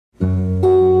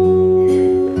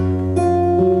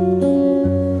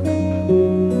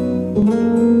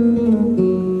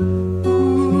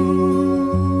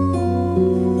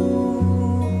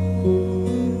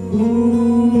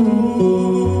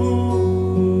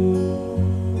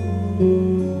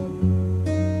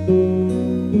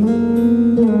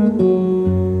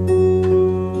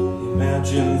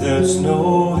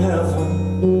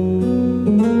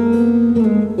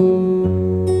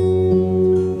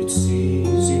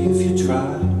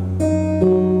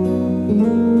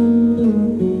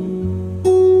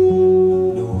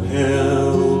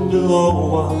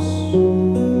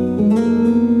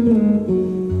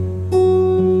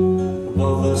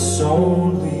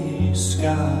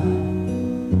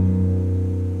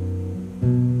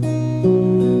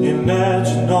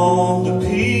Imagine all the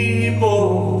people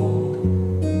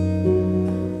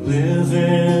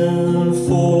living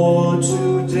for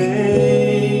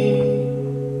today.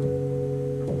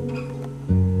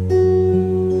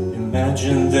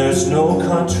 Imagine there's no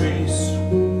countries.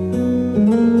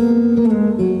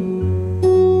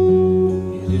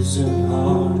 It isn't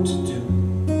hard to do.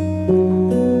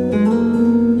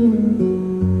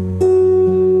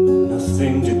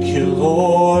 Nothing to kill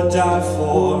or die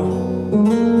for,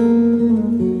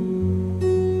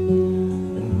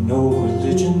 and no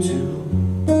religion too.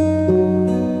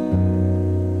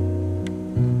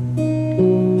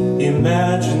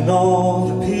 Imagine all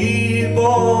the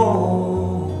people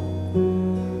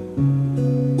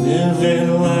living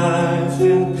life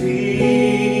in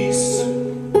peace.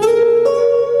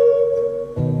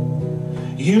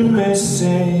 You may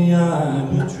say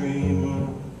I'm a dreamer,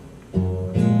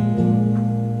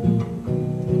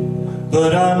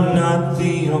 but I'm not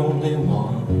the only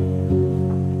one.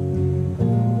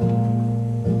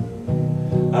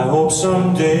 I hope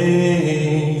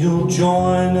someday you'll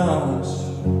join us,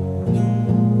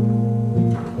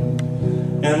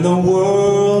 and the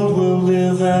world will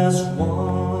live as one.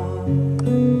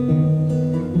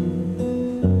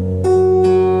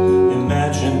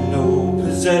 Imagine no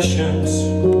possessions.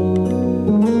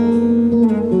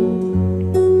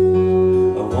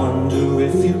 I wonder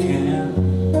if you can.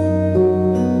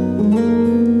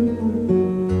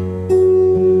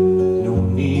 No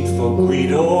need for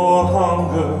greed or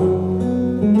hunger.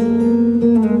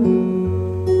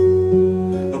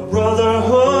 A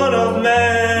brotherhood of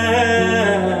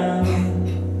man.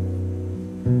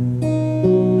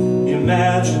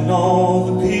 Imagine all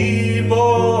the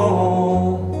people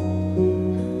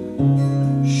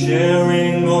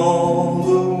sharing all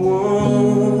the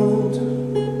world.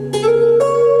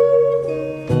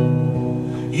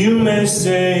 You may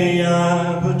say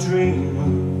I'm a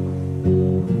dreamer,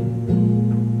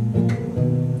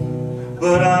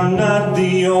 but I'm not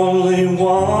the only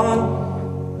one.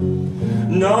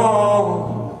 No,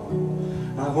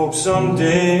 I hope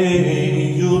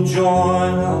someday you'll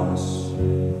join us,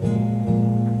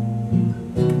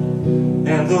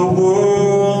 and the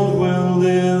world